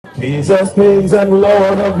Jesus, Kings and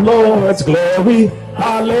Lord of Lords, glory,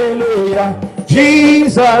 hallelujah.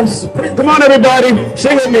 Jesus, come on everybody,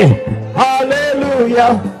 sing with me.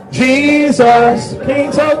 Hallelujah. Jesus,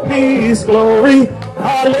 Kings of Peace, glory,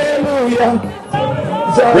 hallelujah.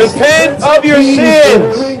 Jesus, repent of your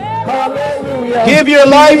sins. glory, hallelujah. Give your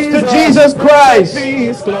life to Jesus Christ.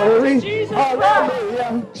 Peace, glory,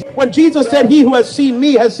 hallelujah. When Jesus said, he who has seen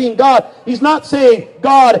me has seen God, he's not saying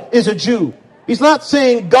God is a Jew. He's not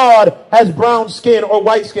saying God has brown skin or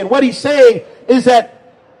white skin. What he's saying is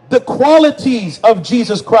that the qualities of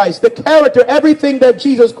Jesus Christ, the character, everything that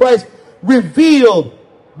Jesus Christ revealed,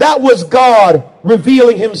 that was God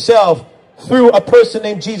revealing himself through a person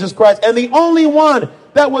named Jesus Christ. And the only one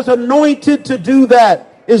that was anointed to do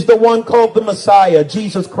that is the one called the Messiah,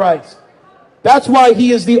 Jesus Christ. That's why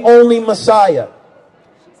he is the only Messiah.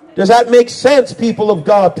 Does that make sense, people of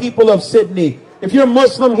God, people of Sydney? If you're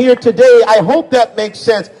Muslim here today, I hope that makes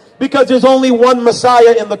sense, because there's only one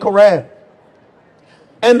Messiah in the Quran.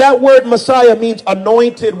 And that word Messiah means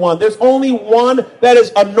anointed one. There's only one that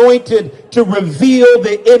is anointed to reveal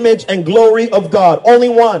the image and glory of God. Only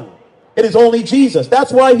one. It is only Jesus.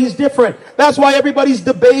 That's why he's different. That's why everybody's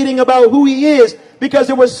debating about who he is, because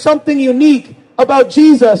there was something unique about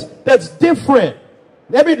Jesus that's different.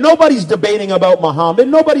 Nobody's debating about Muhammad.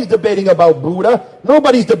 Nobody's debating about Buddha.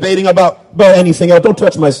 Nobody's debating about anything else. Don't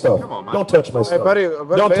touch my stuff. Don't touch my stuff. Hey, buddy,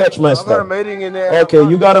 don't touch my stuff. I've got a meeting in there. Okay,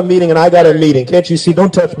 you got a meeting and I got a meeting. Can't you see?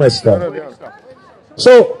 Don't touch my stuff.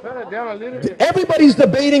 So, everybody's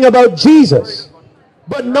debating about Jesus,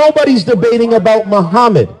 but nobody's debating about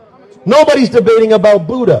Muhammad. Nobody's debating about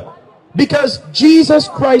Buddha, because Jesus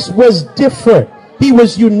Christ was different. He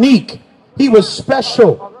was unique. He was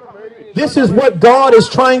special. This is what God is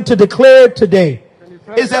trying to declare today,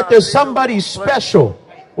 is that there's somebody special.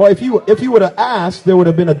 Well, if you would have asked, there would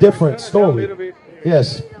have been a different story.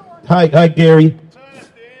 Yes. Hi, Gary.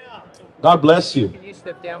 God bless you. Can you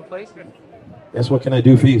step down, please? Yes, what can I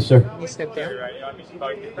do for you, sir? Can you step down?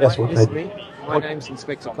 Yes, what can I do? My name's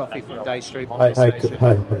Inspector Coffee from Day Street. Hi, All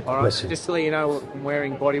bless right, you. just to let you know, I'm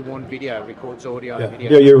wearing body-worn video, records audio and Yeah,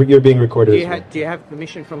 video. you're being recorded. Do you have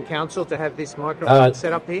permission from council to have this microphone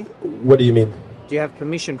set up here? What do you mean? Do you have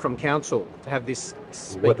permission from council to have this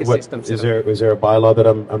speaker system set up? Is there a bylaw that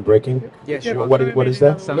I'm breaking? Yes, sure. What is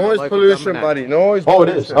that? Noise pollution, buddy. Noise Oh, it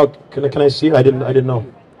pollution. is. Oh, can I see it? I didn't know.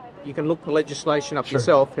 You can look the legislation up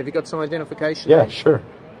yourself. Have you got some identification? Yeah, sure.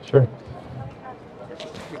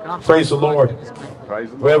 Praise the Lord.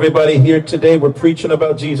 For everybody here today, we're preaching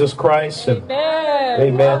about Jesus Christ. And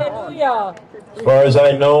amen. Hallelujah. As far as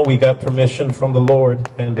I know, we got permission from the Lord,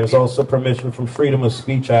 and there's also permission from Freedom of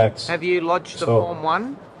Speech Acts. Have you lodged the Form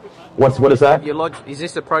 1? What is that? Is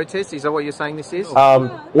this a protest? Is that what you're saying this is?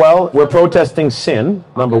 Well, we're protesting sin,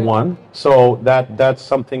 number one. So that's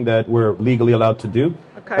something that we're legally allowed to do.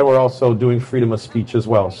 Okay. And we're also doing freedom of speech as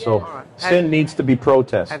well. So sin needs to be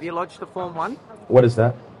protested. Have you lodged the Form 1? What is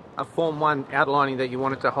that? A Form 1 outlining that you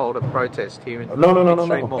wanted to hold a protest here in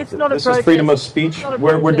No. It's not a This protest. is freedom of speech. It's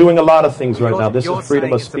We're doing a lot of things right now. This You're is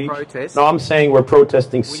freedom of saying it's a speech. protest. No, I'm saying we're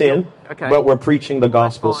protesting sin, okay. but we're preaching the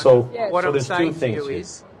gospel. Fine. So, What so I'm there's two saying to things you here.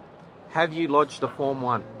 is, have you lodged the Form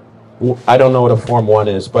 1? I don't know what a Form 1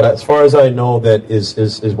 is, but as far as I know, that is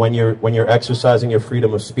when you're exercising your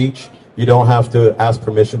freedom of speech, you don't have to ask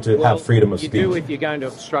permission to have freedom of speech. You do if you're going to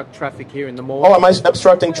obstruct traffic here in the mall. Oh, am I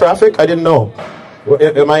obstructing traffic? I didn't know.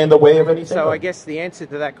 Am I in the way of anything? So I guess the answer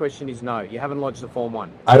to that question is no. You haven't lodged the Form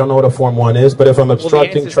 1. I don't know what a Form 1 is, but if I'm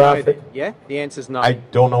obstructing traffic... No, yeah, the answer's no. I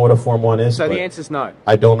don't know what a Form 1 is. So the answer's no.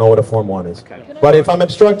 I don't know what a Form 1 is. Okay. But if I'm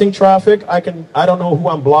obstructing traffic, I don't know who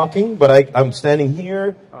I'm blocking, but I'm standing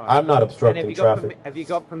here. I'm not obstructing traffic. Have you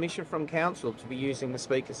got permission from council to be using the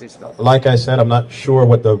speaker system? Like I said, I'm not sure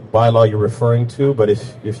what the bylaw you're referring to, but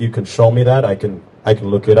if you can show me that, I can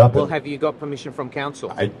look it up. Well, have you got permission from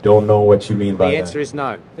council? I don't know what you mean by that. The answer is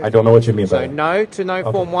no. I don't know what you mean by So that. no to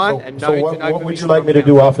no Form 1 and no so to no what would permission you like from me to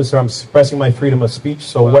do, council. officer? I'm expressing my freedom of speech,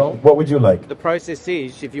 so Well, what would you like? The process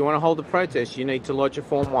is, if you want to hold a protest, you need to lodge a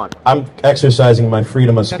Form 1. I'm exercising my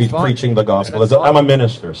freedom of speech, fine. preaching the gospel. That's I'm a fine.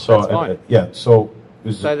 minister, so That's fine. yeah. So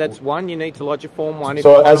that's one, you need to lodge a Form 1. If so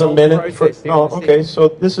you want as to a hold minute, protest here in the okay. city. So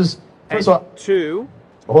this is first of all, Two,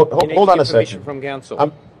 hold you need on to a get permission second. from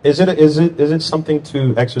council. Is it something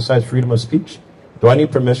to exercise freedom of speech? Do I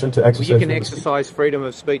need permission to exercise? You can freedom of speech? exercise freedom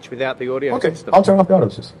of speech without the audio Okay, system. I'll turn off the audio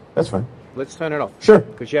system. That's fine. Let's turn it off. Sure.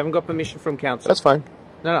 Because you haven't got permission from council. That's fine.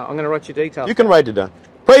 No, I'm going to write your details. You can write it down.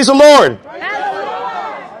 Praise the Lord.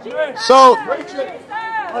 So,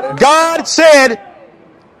 God said,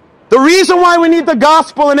 the reason why we need the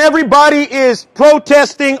gospel and everybody is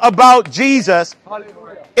protesting about Jesus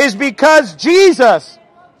is because Jesus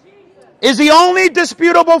is the only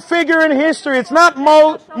disputable figure in history. It's not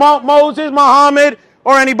Moses, Muhammad,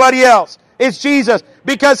 or anybody else. It's Jesus,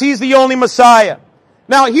 because he's the only Messiah.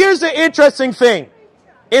 Now, here's the interesting thing.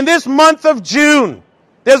 In this month of June,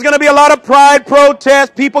 there's going to be a lot of pride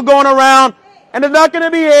protests, people going around, and there's not going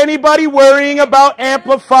to be anybody worrying about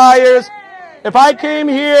amplifiers. If I came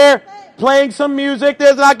here playing some music,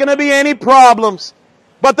 there's not going to be any problems.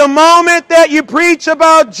 But the moment that you preach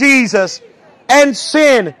about Jesus and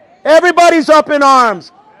sin, everybody's up in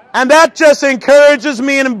arms. And that just encourages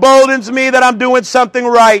me and emboldens me that I'm doing something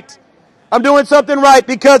right. I'm doing something right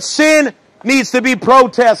because sin needs to be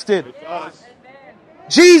protested.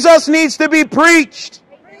 Jesus needs to be preached.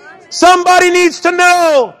 Somebody needs to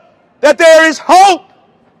know that there is hope.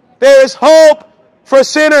 There is hope for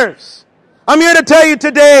sinners. I'm here to tell you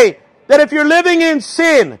today that if you're living in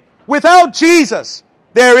sin without Jesus,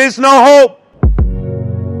 there is no hope.